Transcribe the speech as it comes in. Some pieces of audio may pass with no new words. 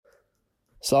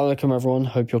Assalamu alaikum everyone,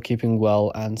 hope you're keeping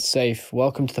well and safe.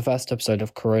 Welcome to the first episode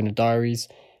of Corona Diaries.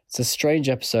 It's a strange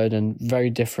episode and very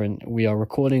different. We are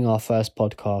recording our first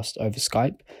podcast over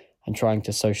Skype and trying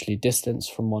to socially distance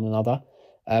from one another.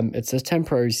 It's a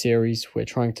temporary series. We're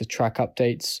trying to track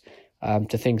updates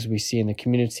to things we see in the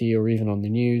community or even on the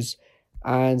news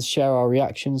and share our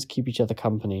reactions, keep each other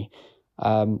company.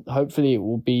 Hopefully it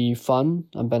will be fun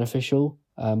and beneficial.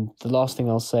 The last thing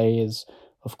I'll say is,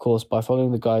 of course, by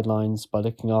following the guidelines, by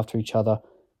looking after each other,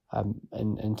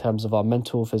 in terms of our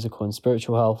mental, physical and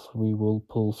spiritual health, we will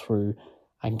pull through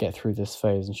and get through this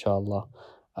phase, inshallah.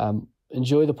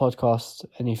 Enjoy the podcast.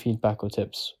 Any feedback or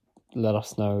tips, let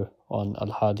us know on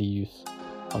Al-Hadi Youth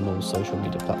on all social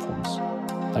media platforms.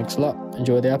 Thanks a lot.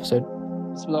 Enjoy the episode.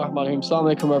 Bismillahirrahmanirrahim.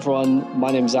 Assalamu alaikum everyone.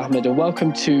 My name is Ahmed and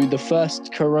welcome to the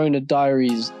first Corona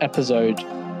Diaries episode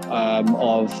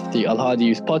of the Al-Hadi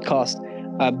Youth podcast.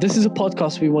 This is a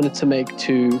podcast we wanted to make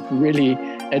to really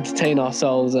entertain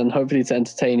ourselves and hopefully to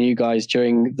entertain you guys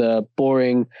during the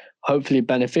boring, hopefully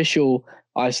beneficial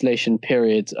isolation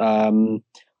period.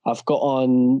 I've got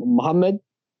on Mohammed.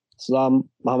 Salam,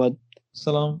 Mohammed.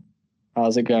 Salam.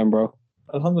 How's it going, bro?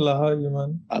 Alhamdulillah, how are you,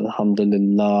 man?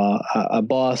 Alhamdulillah.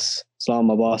 Abbas. Salam,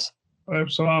 Abbas.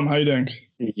 Salam, how you doing?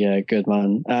 Yeah, good,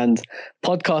 man. And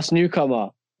podcast newcomer,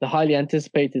 the highly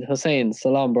anticipated Hussein.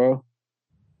 Salam, bro.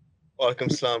 Welcome,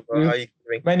 Salam, bro. How you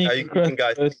doing? When you How you keeping,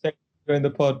 guys? to join the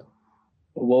pod.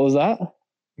 What was that?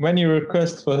 When you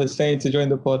request for Hussein to join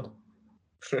the pod.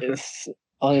 It's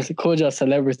honestly called you a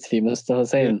celebrity, Mr.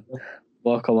 Hussein. Yeah.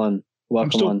 Welcome on. I'm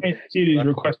Welcome still on. waiting to see these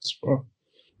requests, bro.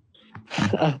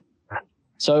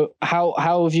 So how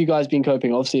have you guys been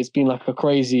coping? Obviously, it's been like a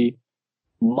crazy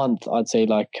month, I'd say,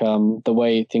 like the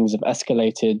way things have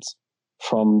escalated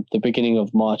from the beginning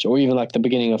of March or even like the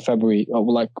beginning of February.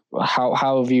 Like how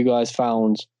have you guys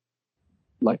found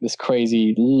like this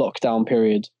crazy lockdown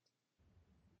period?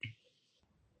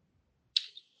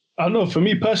 I don't know. For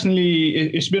me personally,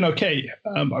 it's been okay.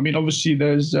 I mean, obviously,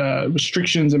 there's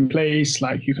restrictions in place.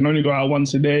 Like you can only go out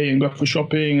once a day and go for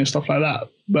shopping and stuff like that.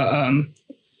 But I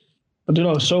don't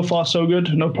know. So far, so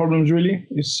good. No problems really.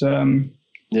 It's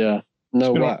Yeah.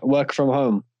 No work from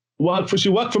home. work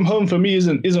from home for me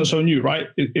isn't so new, right?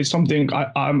 It's something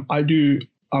I do.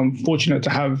 I'm fortunate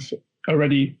to have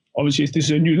already. Obviously, this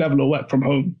is a new level of work from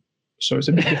home, so it's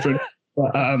a bit different.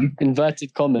 But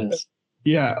Inverted commas.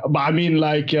 yeah, but I mean,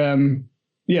 like,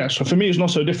 yeah. So for me, it's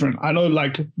not so different. I know,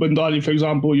 like Bundali, for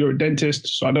example, you're a dentist,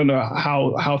 so I don't know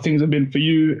how things have been for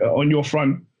you on your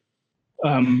front.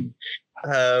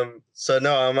 So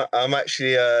no, I'm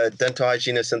actually a dental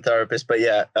hygienist and therapist, but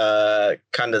yeah,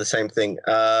 kind of the same thing.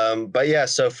 But yeah,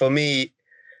 so for me,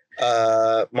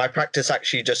 my practice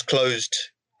actually just closed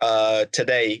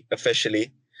today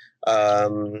officially.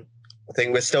 I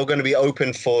think we're still going to be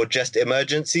open for just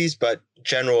emergencies, but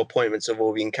general appointments have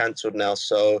all been cancelled now.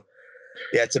 So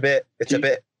yeah, it's a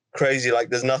bit crazy. Like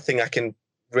there's nothing I can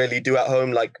really do at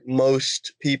home. Like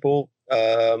most people,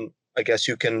 I guess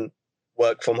you can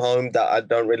work from home. That I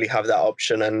don't really have that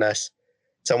option unless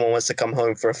someone wants to come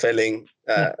home for a filling.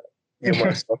 You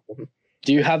might stop them.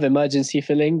 Do you have emergency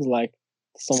fillings? Like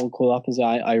someone call up and say,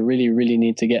 I really, really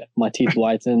need to get my teeth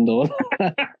whitened or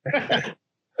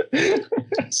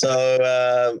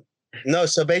So no,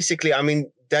 so basically, I mean,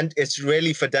 it's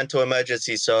really for dental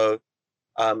emergencies. So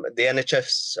the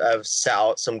NHS have set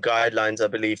out some guidelines, I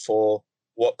believe, for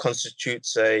what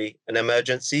constitutes an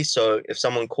emergency. So if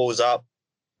someone calls up,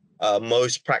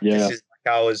 most practices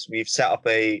like ours, we've set up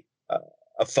a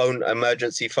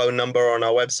emergency phone number on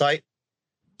our website.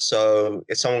 So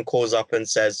if someone calls up and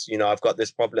says, I've got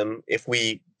this problem, if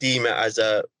we deem it as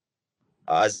a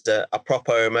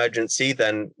proper emergency,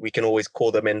 then we can always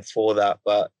call them in for that.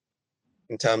 But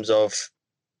in terms of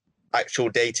actual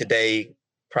day-to-day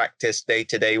practice,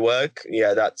 day-to-day work,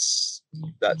 yeah, that's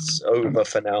over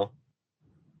for now.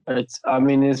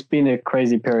 It's been a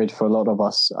crazy period for a lot of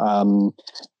us.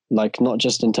 Like not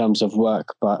just in terms of work,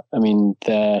 but I mean,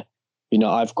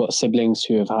 I've got siblings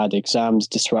who have had exams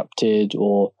disrupted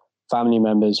or family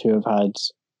members who have had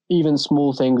even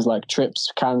small things like trips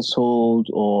cancelled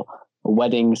or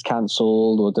weddings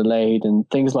cancelled or delayed, and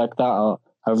things like that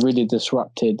have really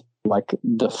disrupted like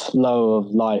the flow of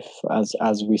life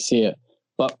as we see it.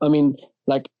 But I mean,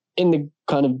 like in the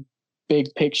kind of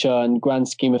big picture and grand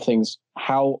scheme of things,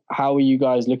 how are you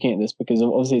guys looking at this? Because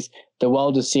obviously the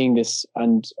world is seeing this,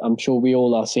 and I'm sure we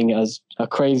all are seeing it as a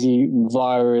crazy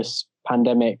virus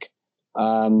pandemic.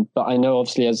 But I know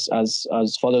obviously as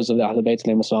followers of the Ahlul Bayt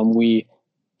alayhim as-salam, we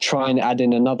try and add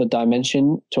in another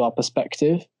dimension to our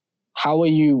perspective. How are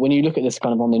you, when you look at this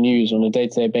kind of on the news on a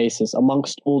day-to-day basis,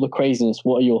 amongst all the craziness,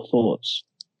 what are your thoughts?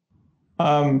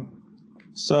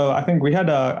 So I think we had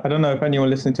I don't know if anyone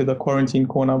listened to the Quarantine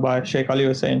Corner by Sheikh Ali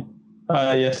Hussein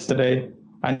yesterday.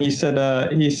 And he said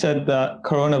that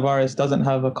coronavirus doesn't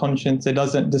have a conscience. It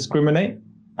doesn't discriminate.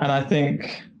 And I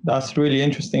think that's really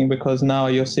interesting because now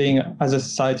you're seeing as a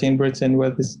society in Britain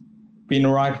where there's been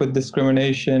rife with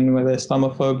discrimination, whether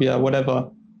Islamophobia, whatever.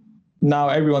 Now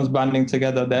everyone's banding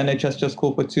together. The NHS just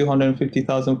called for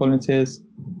 250,000 volunteers.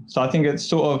 So I think it's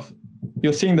sort of,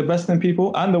 you're seeing the best in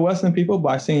people and the worst in people, but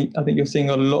I think you're seeing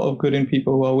a lot of good in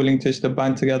people who are willing to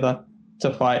band together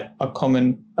to fight a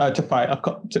common,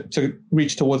 to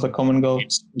reach towards a common goal.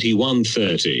 It's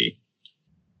 21:30.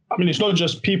 I mean, it's not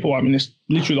just people. I mean, it's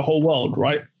literally the whole world,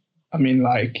 right? I mean,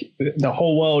 like the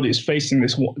whole world is facing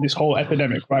this whole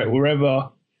epidemic, right? Wherever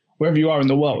you are in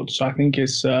the world. So I think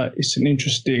it's an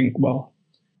interesting. Well,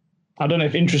 I don't know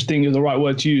if interesting is the right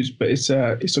word to use, but it's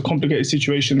a complicated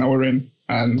situation that we're in,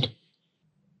 and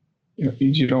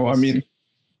you know, I mean,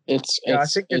 I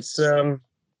think it's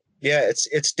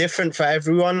different for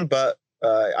everyone, but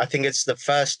I think it's the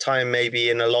first time maybe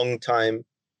in a long time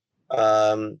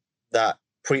that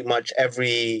pretty much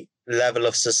every level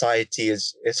of society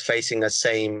is facing the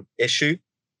same issue.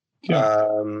 Yeah.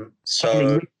 So I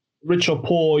mean, rich or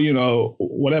poor, you know,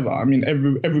 whatever. I mean,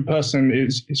 every person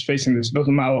is facing this. It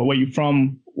doesn't matter where you're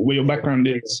from, where your background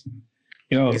is.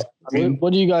 You know, I mean,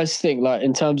 what do you guys think? Like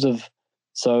in terms of,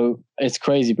 so it's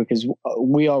crazy because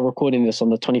we are recording this on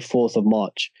the 24th of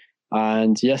March,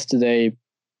 and yesterday,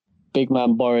 big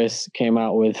man Boris came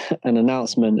out with an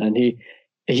announcement, and he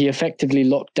effectively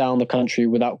locked down the country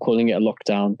without calling it a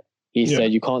lockdown. He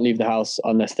said you can't leave the house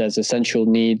unless there's essential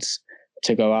needs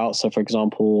to go out. So, for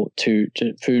example, to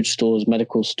food stores,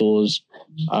 medical stores,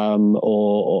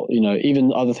 or you know,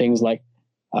 even other things like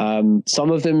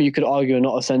some of them you could argue are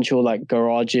not essential, like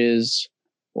garages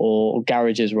or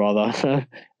garages rather,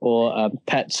 or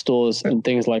pet stores and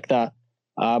things like that.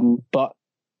 But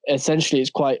essentially, it's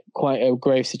quite a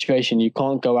grave situation. You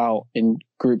can't go out in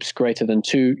groups greater than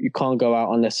 2. You can't go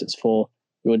out unless it's for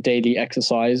your daily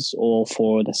exercise or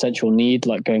for an essential need,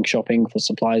 like going shopping for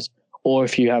supplies, or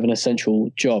if you have an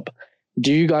essential job.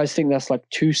 Do you guys think that's like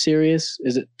too serious?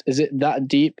 Is it that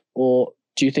deep, or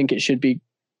do you think it should be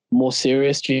more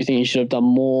serious? Do you think you should have done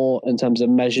more in terms of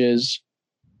measures?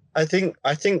 I think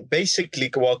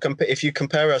basically, well, if you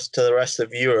compare us to the rest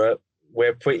of Europe,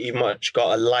 we're pretty much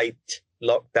got a light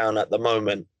lockdown at the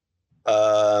moment.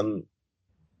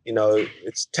 You know,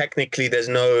 it's technically there's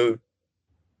no.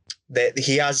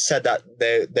 He has said that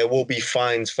there will be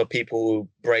fines for people who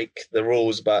break the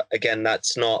rules, but again,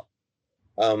 that's not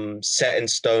set in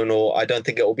stone, or I don't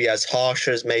think it will be as harsh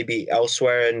as maybe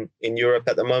elsewhere in Europe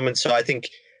at the moment. So I think,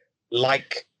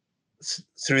 like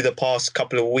through the past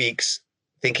couple of weeks,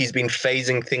 I think he's been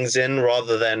phasing things in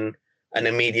rather than an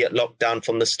immediate lockdown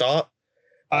from the start.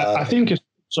 I think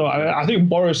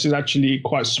Boris is actually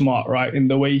quite smart, right, in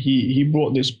the way he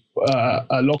brought this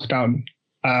lockdown.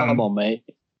 Come on, mate.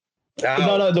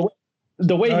 No,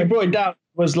 the way he brought it down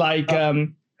was like the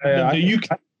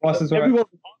UK. Everyone was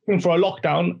asking for a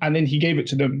lockdown, and then he gave it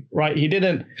to them. Right? He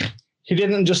didn't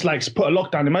just like put a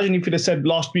lockdown. Imagine if he'd have said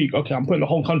last week, "Okay, I'm putting the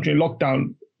whole country in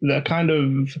lockdown." The kind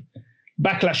of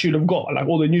backlash you'd have got, like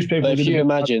all the newspapers. But if you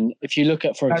imagine, if you look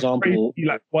at, for example, crazy,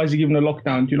 like why is he giving a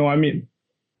lockdown? Do you know what I mean?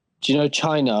 Do you know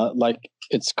China? Like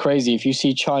it's crazy. If you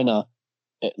see China,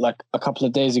 like a couple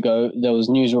of days ago, there was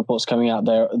news reports coming out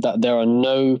there that there are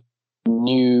no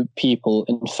new people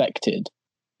infected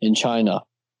in China.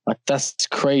 Like that's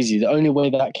crazy. The only way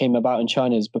that came about in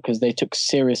China is because they took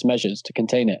serious measures to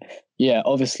contain it. Yeah,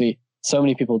 obviously so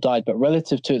many people died, but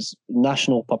relative to its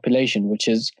national population, which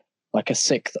is like a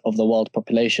sixth of the world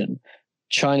population,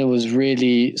 China was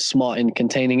really smart in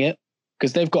containing it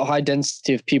because they've got high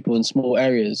density of people in small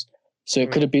areas. So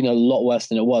it could have been a lot worse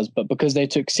than it was, but because they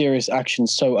took serious action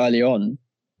so early on,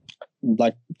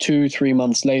 like 2-3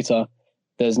 months later,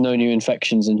 there's no new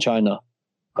infections in China.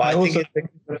 I also think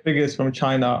the figures from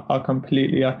China are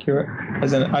completely accurate.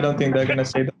 As in, I don't think they're going to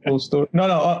say the full story.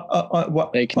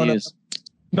 Fake news.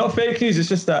 Not fake news. It's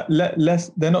just that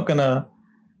they're not going to.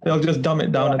 They'll just dumb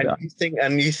it down a bit. You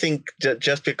think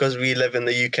just because we live in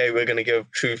the UK, we're going to give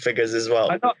true figures as well?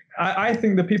 I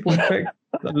think the people infect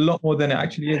a lot more than it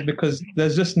actually is because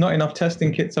there's just not enough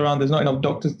testing kits around. There's not enough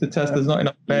doctors to test. There's not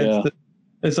enough beds. Yeah.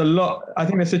 There's a lot. I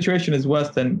think the situation is worse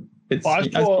than it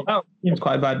seems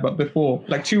quite bad. But before,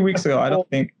 like 2 weeks ago, I don't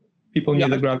think people knew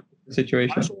the gravity of the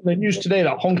situation. I saw the news today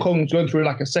that Hong Kong is going through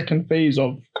like a second phase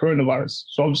of coronavirus.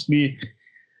 So obviously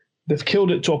they've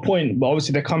killed it to a point, but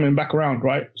obviously they're coming back around,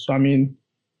 right? So I mean,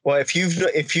 well, if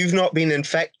you've not been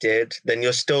infected, then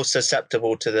you're still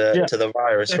susceptible to the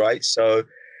virus, right? So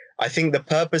I think the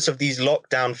purpose of these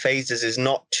lockdown phases is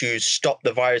not to stop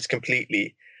the virus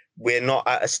completely. We're not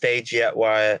at a stage yet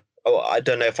where, I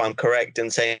don't know if I'm correct in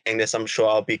saying this. I'm sure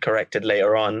I'll be corrected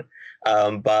later on.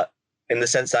 But in the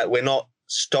sense that we're not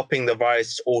stopping the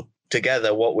virus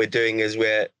altogether, what we're doing is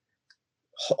we're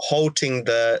halting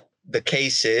the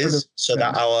cases so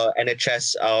that our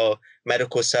NHS, our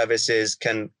medical services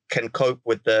can cope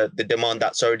with the demand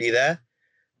that's already there.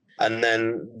 And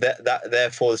then that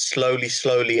therefore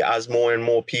slowly, as more and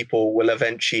more people will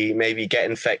eventually maybe get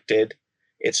infected,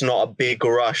 it's not a big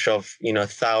rush of,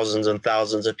 thousands and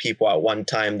thousands of people at one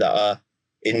time that are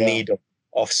in need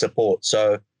of support.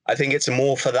 So I think it's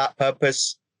more for that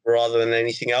purpose rather than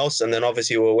anything else. And then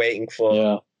obviously we're waiting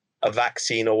for a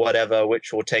vaccine or whatever,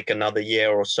 which will take another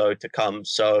year or so to come.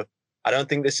 So I don't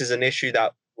think this is an issue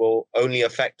that will only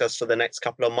affect us for the next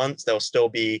couple of months. There'll still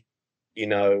be,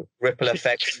 ripple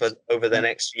effects for over the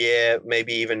next year,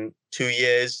 maybe even 2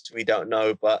 years. We don't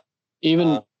know, but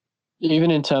even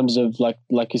in terms of like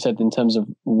you said, in terms of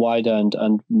wider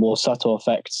and more subtle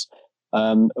effects,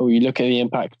 we look at the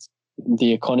impact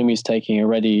the economy is taking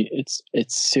already. It's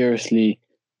seriously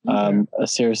a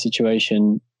serious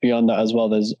situation. Beyond that as well,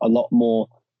 there's a lot more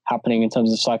happening in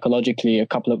terms of psychologically. A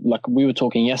couple of, like we were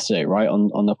talking yesterday, right,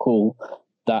 on the call,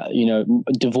 that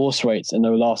divorce rates in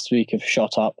the last week have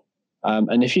shot up.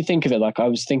 And if you think of it, like I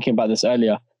was thinking about this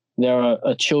earlier, there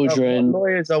are children.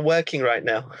 Lawyers are working right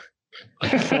now.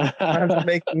 I'm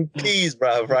making peas,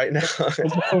 bro, right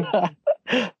now.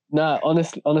 No,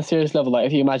 honestly, on a serious level, like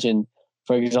if you imagine,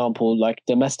 for example, like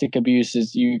domestic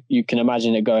abuses, you can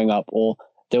imagine it going up, or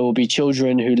there will be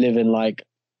children who live in like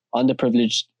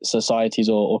underprivileged societies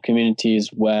or communities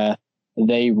where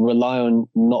they rely on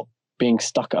not being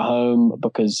stuck at home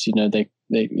because they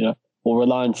or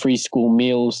rely on free school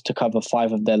meals to cover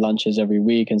 5 of their lunches every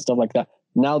week and stuff like that.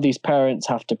 Now these parents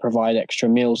have to provide extra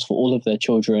meals for all of their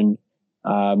children.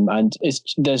 And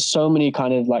there's so many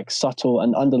kind of like subtle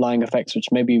and underlying effects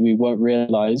which maybe we won't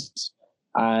realize,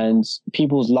 and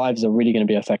people's lives are really going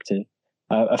to be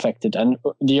affected. And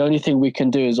the only thing we can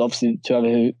do is obviously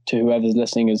to whoever's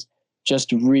listening is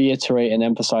just reiterate and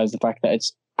emphasize the fact that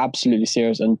it's absolutely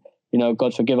serious. And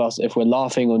God forgive us if we're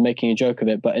laughing or making a joke of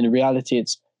it, but in reality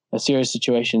it's a serious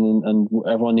situation, and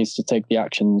everyone needs to take the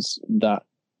actions that,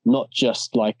 not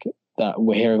just like that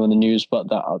we're hearing on the news, but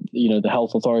that the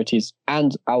health authorities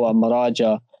and our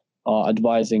Maraja are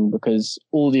advising, because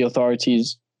all the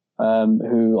authorities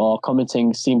who are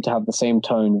commenting seem to have the same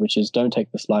tone, which is don't take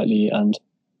this lightly and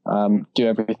do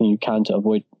everything you can to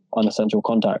avoid unessential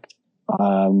contact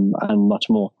and much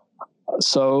more.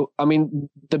 So, I mean,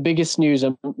 the biggest news,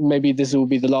 and maybe this will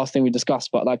be the last thing we discuss,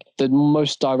 but like the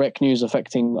most direct news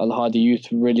affecting Al Hadi youth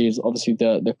really is obviously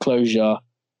the closure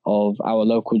of our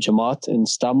local Jamaat in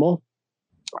Stanmore,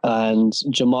 and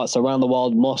Jamaats around the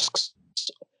world, mosques,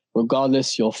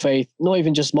 regardless your faith, not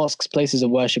even just mosques, places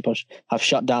of worship have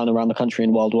shut down around the country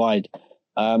and worldwide.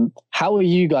 How are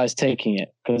you guys taking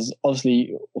it? Because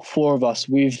obviously 4 of us,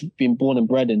 we've been born and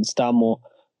bred in Stanmore.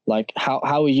 Like, how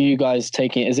are you guys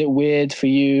taking it? Is it weird for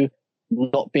you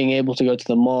not being able to go to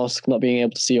the mosque, not being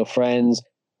able to see your friends?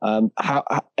 How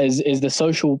is the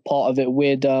social part of it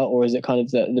weirder, or is it kind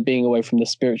of the being away from the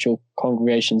spiritual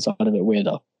congregation side of it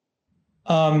weirder?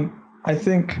 I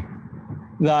think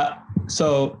that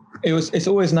it's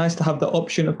always nice to have the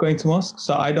option of going to mosque.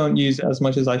 So I don't use it as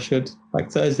much as I should.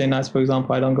 Like Thursday nights, for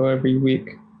example, I don't go every week.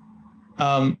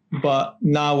 But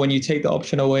now when you take the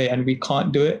option away and we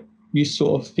can't do it, you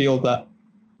sort of feel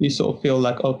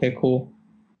like, okay, cool.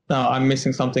 Now I'm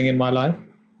missing something in my life.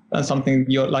 And something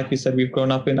like you said, we've grown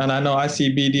up in. And I know I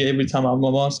see BD every time I'm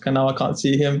at mosque, and now I can't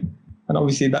see him. And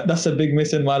obviously that's a big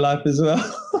miss in my life as well.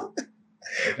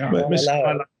 But miss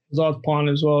my life. Zard Pan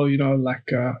as well, like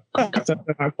Pan,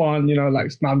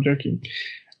 like, no, I'm joking.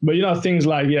 But things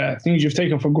like, things you've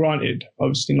taken for granted,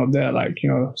 obviously not there, like,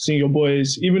 seeing your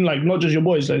boys, even like not just your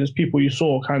boys, like just people you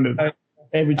saw kind of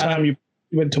every time you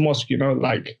went to mosque,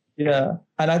 like. Yeah.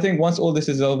 And I think once all this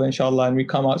is over, inshallah, and we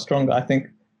come out stronger, I think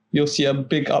you'll see a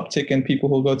big uptick in people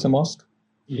who go to mosque.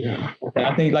 Yeah.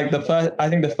 I think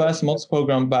the first mosque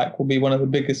program back will be one of the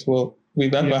biggest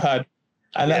we've ever had.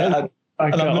 And like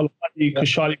a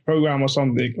Kashali program or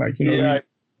something, like,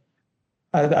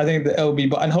 I think the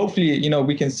LB, and hopefully,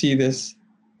 we can see this.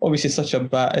 Obviously,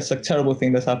 it's a terrible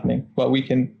thing that's happening, but we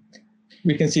can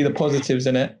see the positives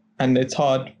in it, and it's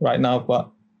hard right now. But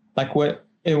like,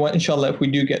 inshallah, if we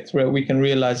do get through it, we can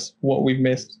realize what we've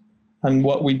missed and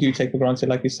what we do take for granted,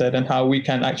 like you said, and how we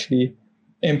can actually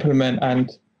implement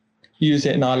and use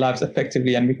it in our lives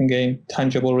effectively, and we can gain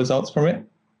tangible results from it.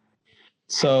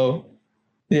 So,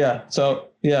 that's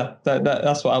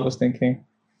what I was thinking.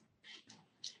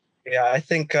 Yeah, I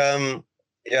think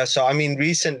so I mean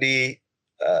recently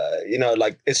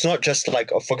like it's not just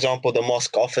like for example the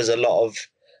mosque offers a lot of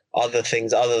other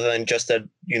things other than just the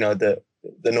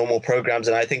normal programs,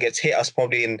 and I think it's hit us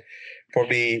probably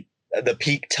the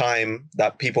peak time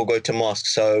that people go to mosque.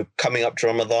 So coming up to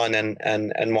Ramadan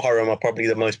and Muharram are probably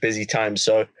the most busy times.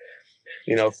 So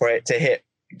for it to hit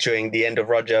during the end of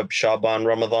Rajab, Shaban,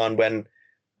 Ramadan, when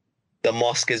the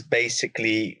mosque is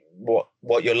basically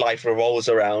what your life revolves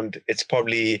around, it's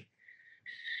probably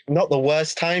not the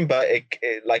worst time, but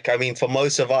like I mean, for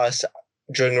most of us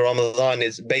during Ramadan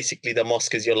is basically the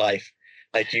mosque is your life.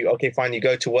 Like okay, fine, you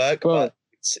go to work, but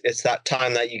it's that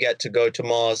time that you get to go to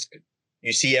mosque.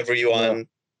 You see everyone,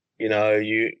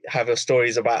 you have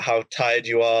stories about how tired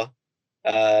you are,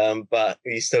 but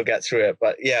you still get through it.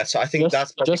 But yeah, so I think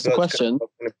that's just a question. Going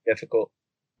to be difficult.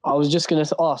 I was just going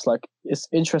to ask, like, it's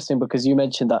interesting because you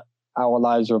mentioned that our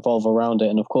lives revolve around it,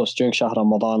 and of course, during Shahr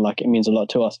Ramadan, like, it means a lot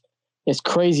to us. It's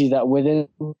crazy that within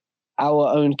our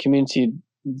own community,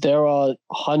 there are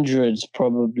hundreds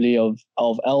probably of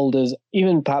elders,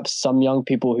 even perhaps some young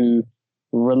people who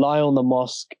rely on the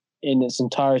mosque in its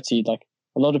entirety. Like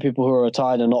a lot of people who are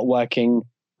retired and not working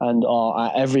and are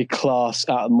at every class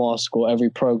at a mosque or every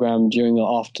program during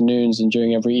the afternoons and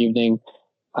during every evening.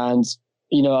 And,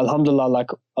 alhamdulillah, like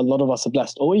a lot of us are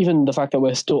blessed. Or even the fact that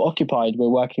we're still occupied, we're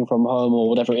working from home or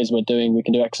whatever it is we're doing, we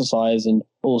can do exercise and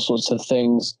all sorts of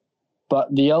things. But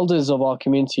the elders of our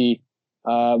community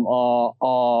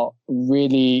are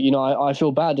really, I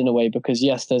feel bad in a way because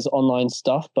yes, there's online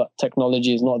stuff, but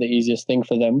technology is not the easiest thing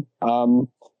for them.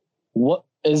 What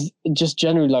is just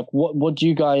generally like, what do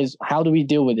you guys, how do we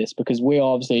deal with this? Because we're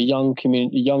obviously a young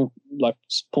community, like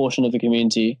portion of the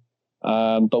community,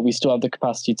 but we still have the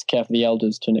capacity to care for the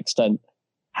elders to an extent.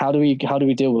 How do we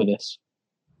deal with this?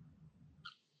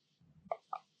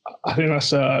 I think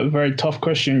that's a very tough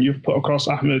question you've put across,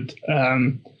 Ahmed.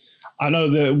 I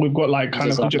know that we've got like kind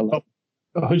of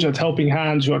Hujjat helping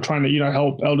hands who are trying to,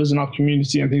 help elders in our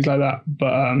community and things like that.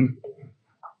 But I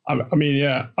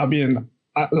mean,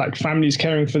 like families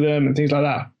caring for them and things like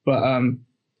that. But I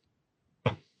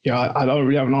don't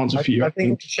really have an answer for you. I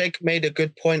think Sheikh made a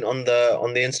good point on the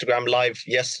Instagram live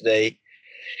yesterday,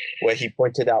 where he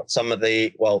pointed out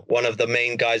one of the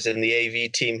main guys in the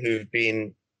AV team who've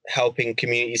been helping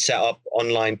communities set up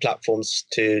online platforms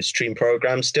to stream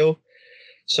programs still.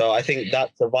 So I think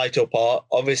that's a vital part.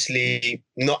 Obviously,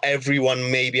 not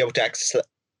everyone may be able to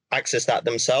access that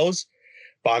themselves,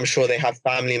 but I'm sure they have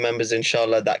family members,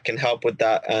 inshallah, that can help with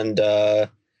that, and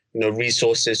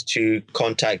resources to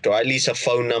contact, or at least a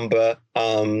phone number.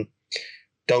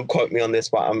 Don't quote me on this,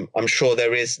 but I'm sure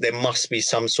there must be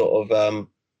some sort of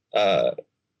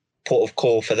port of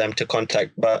call for them to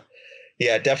contact. But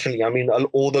yeah, definitely. I mean,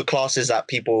 all the classes that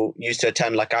people used to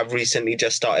attend, like I've recently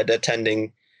just started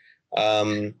attending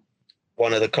one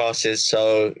of the classes.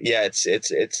 So yeah, it's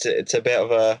a bit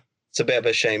of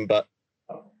a shame, but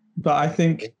I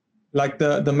think like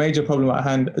the major problem at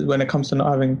hand when it comes to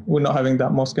not having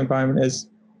that mosque environment is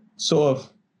sort of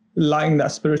lighting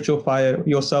that spiritual fire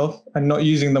yourself and not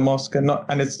using the mosque and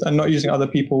not using other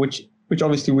people, which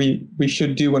obviously we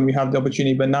should do when we have the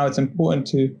opportunity. But now it's important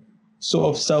to sort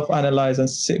of self-analyze and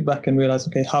sit back and realize,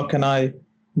 okay, how can I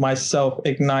myself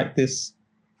ignite this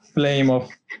flame of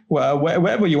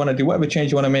whatever you want to do, whatever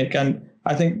change you want to make. And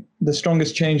I think the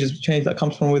strongest change is change that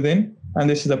comes from within. And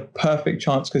this is a perfect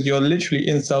chance because you're literally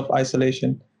in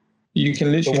self-isolation. You can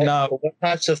literally now. What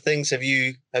types of things have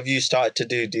you started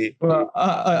to do? Well,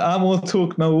 I'm all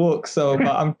talk, no walk. So, but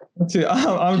I'm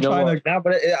trying to. No,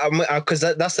 but because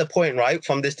that's the point, right?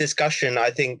 From this discussion, I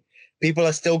think people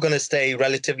are still going to stay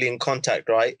relatively in contact,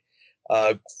 right?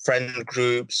 Friend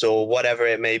groups or whatever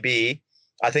it may be.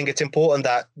 I think it's important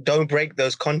that don't break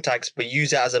those contacts, but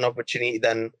use it as an opportunity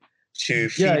then to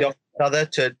feed off each other.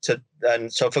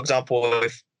 And so, for example,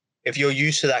 if you're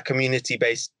used to that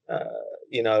community-based,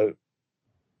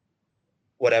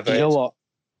 whatever. You know what?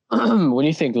 When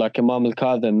you think like Imam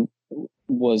al-Kadhim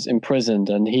was imprisoned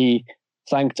and he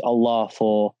thanked Allah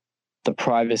for the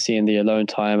privacy and the alone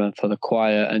time and for the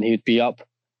quiet, and he'd be up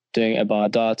doing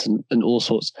ibadat and all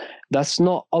sorts. That's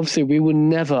not, obviously, we would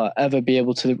never, ever be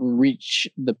able to reach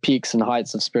the peaks and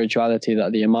heights of spirituality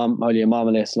that the Holy Imam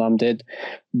alayhi salam did.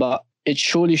 But it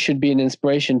surely should be an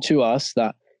inspiration to us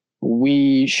that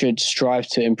we should strive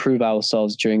to improve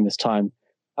ourselves during this time.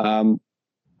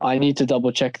 I need to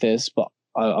double check this, but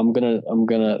I'm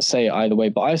gonna say it either way.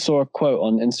 But I saw a quote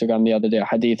on Instagram the other day, a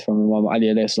hadith from Imam Ali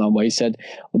alayhi salam, where he said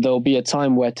there'll be a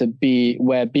time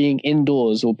where being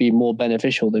indoors will be more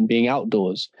beneficial than being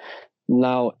outdoors.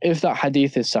 Now, if that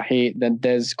hadith is sahih, then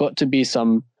there's got to be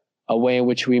some a way in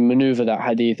which we maneuver that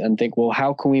hadith and think, well,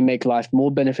 how can we make life more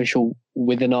beneficial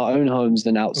within our own homes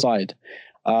than outside?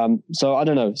 So I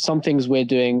don't know, some things we're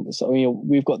doing. So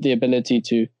we've got the ability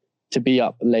to be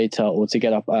up later or to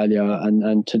get up earlier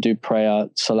and to do prayer,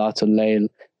 Salatul Layl,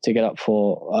 to get up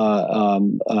for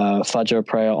Fajr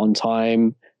prayer on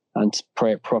time and to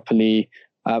pray it properly.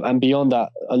 And beyond that,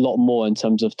 a lot more in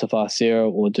terms of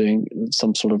tafasir or doing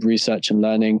some sort of research and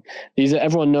learning.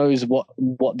 Everyone knows what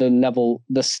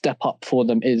the step up for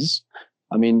them is.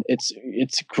 I mean, it's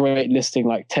great listing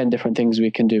like 10 different things we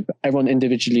can do, but everyone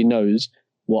individually knows,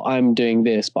 well, I'm doing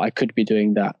this, but I could be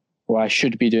doing that, or I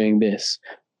should be doing this.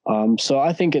 So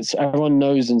I think everyone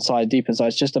knows deep inside.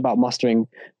 It's just about mustering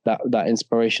that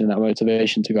inspiration, that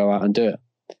motivation to go out and do it.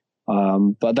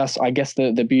 But that's, I guess,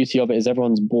 the beauty of it is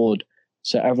everyone's bored.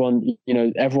 So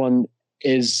everyone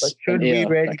is. But should we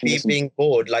really be being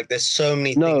bored? Like, there's so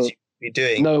many things you could be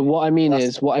doing. No, what I mean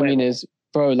is,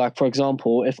 bro, like, for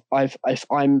example, if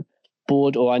I'm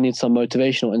bored or I need some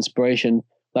motivation or inspiration,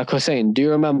 like I was saying, do you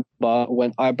remember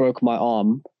when I broke my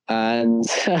arm and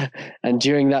and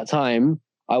during that time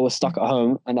I was stuck at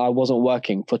home and I wasn't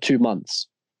working for 2 months?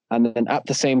 And then at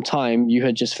the same time, you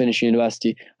had just finished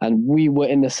university and we were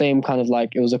in the same kind of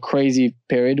like, it was a crazy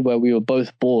period where we were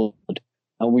both bored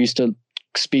and we used to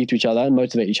speak to each other and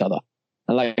motivate each other.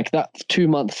 And like that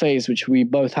 2-month phase, which we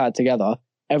both had together,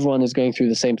 everyone is going through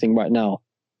the same thing right now.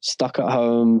 Stuck at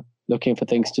home, looking for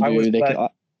things to do.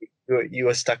 You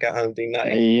were stuck at home doing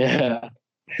that. Yeah.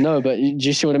 No, but do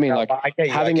you see what I mean? Like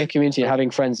having a community, having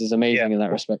friends is amazing in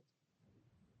that respect.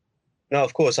 No,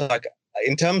 of course. Like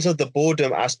in terms of the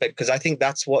boredom aspect, because I think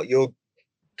that's what you're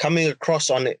coming across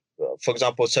on it. For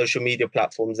example, social media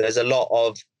platforms, there's a lot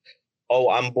of, oh,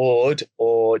 I'm bored,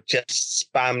 or just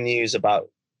spam news about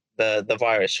the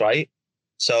virus, right?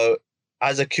 So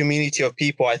as a community of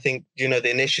people, I think, the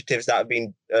initiatives that have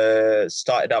been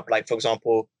started up, like, for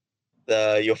example,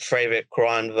 your favorite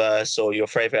Quran verse or your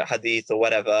favorite hadith or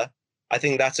whatever, I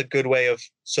think that's a good way of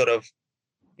sort of,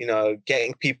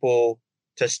 getting people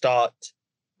to start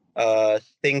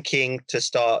thinking, to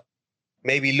start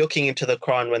maybe looking into the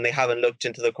Quran when they haven't looked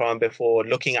into the Quran before,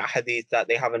 looking at hadith that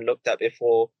they haven't looked at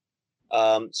before.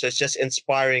 So it's just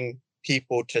inspiring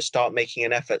people to start making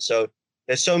an effort. So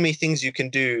there's so many things you can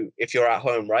do if you're at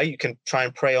home, right? You can try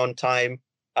and pray on time.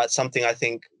 That's something I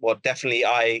think, well, definitely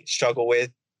I struggle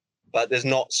with, but there's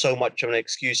not so much of an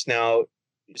excuse now.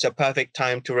 It's a perfect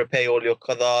time to repay all your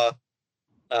qadha,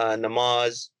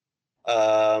 namaz.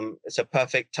 It's a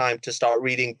perfect time to start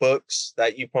reading books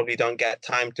that you probably don't get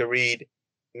time to read.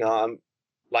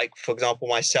 Like, for example,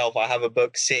 myself, I have a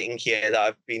book sitting here that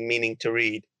I've been meaning to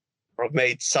read. I've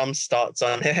made some starts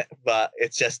on it, but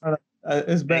it's just...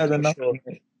 it's better than nothing.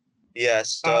 Yeah,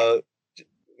 so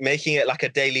making it like a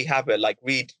daily habit, like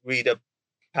read a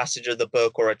passage of the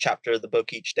book or a chapter of the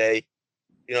book each day.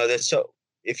 There's so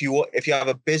if you have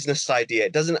a business idea,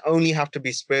 it doesn't only have to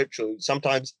be spiritual.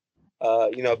 Sometimes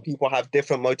people have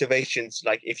different motivations.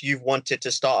 Like if you've wanted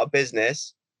to start a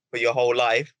business for your whole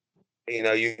life,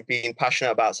 you've been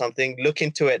passionate about something, look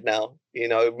into it now,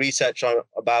 research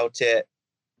about it.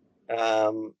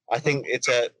 I think it's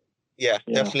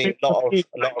definitely a lot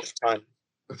of time.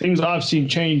 Things I've seen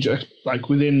change, like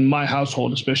within my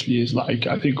household especially, is like,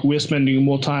 I think we're spending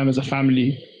more time as a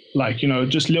family, like,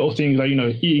 just little things like,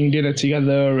 eating dinner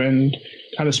together and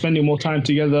kind of spending more time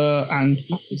together. And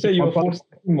you say you were forced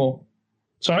to clean more.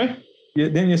 Sorry?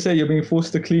 Didn't you say you're being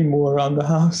forced to clean more around the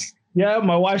house? Yeah,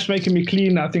 my wife's making me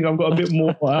clean. I think I've got a bit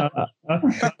more.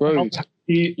 Bro,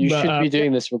 you should be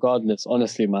doing this regardless,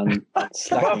 honestly, man.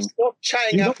 Stop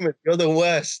chatting, Ahmed. You're the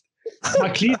worst. My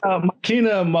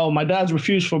cleaner, well, my dad's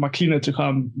refused for my cleaner to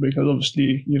come because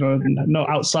obviously, no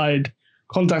outside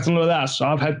contact and all of that. So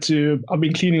I've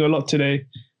been cleaning a lot today.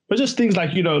 But just things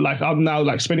like, like I'm now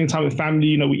like spending time with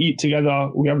family, we eat together,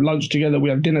 we have lunch together, we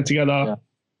have dinner together. Yeah.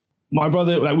 My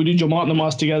brother, like we do Jamaat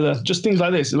Namaz together, just things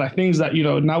like this, like things that,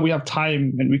 now we have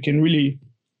time and we can really,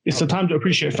 it's a time to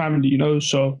appreciate family,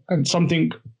 so, and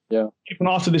something, even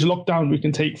after this lockdown, we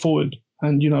can take forward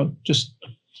and, just,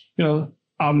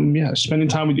 spending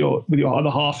time with your other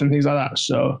half and things like that.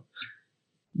 So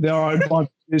there are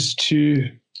advantages to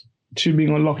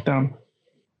being on lockdown.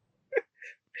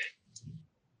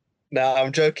 Nah,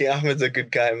 I'm joking. Ahmed's a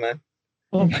good guy, man.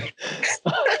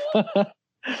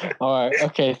 All right.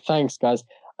 Okay. Thanks, guys.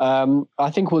 I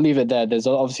think we'll leave it there. There's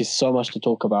obviously so much to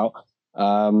talk about.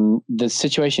 The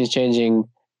situation is changing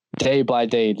day by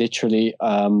day, literally.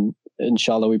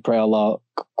 Inshallah, we pray Allah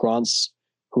grants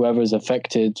whoever is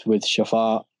affected with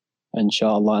shafa,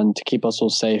 inshallah, and to keep us all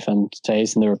safe and to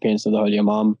hasten the repentance of the Holy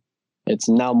Imam. it's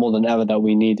now more than ever that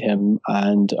we need him,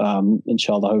 and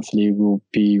inshallah, hopefully we'll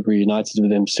be reunited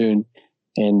with him soon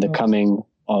in the coming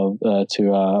of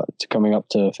to coming up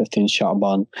to 15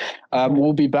 Sha'ban.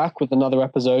 We'll be back with another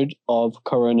episode of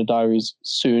Corona Diaries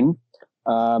soon,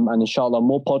 and inshallah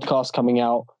more podcasts coming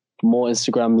out, more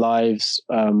Instagram lives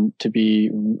to be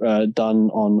done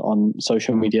on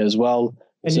social media as well.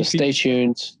 So stay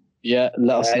tuned. Yeah,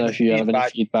 let us know if you have any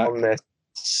feedback,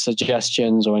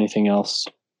 suggestions, or anything else.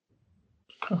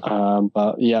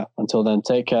 But yeah, until then,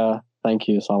 take care. Thank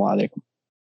you. Assalamu alaikum.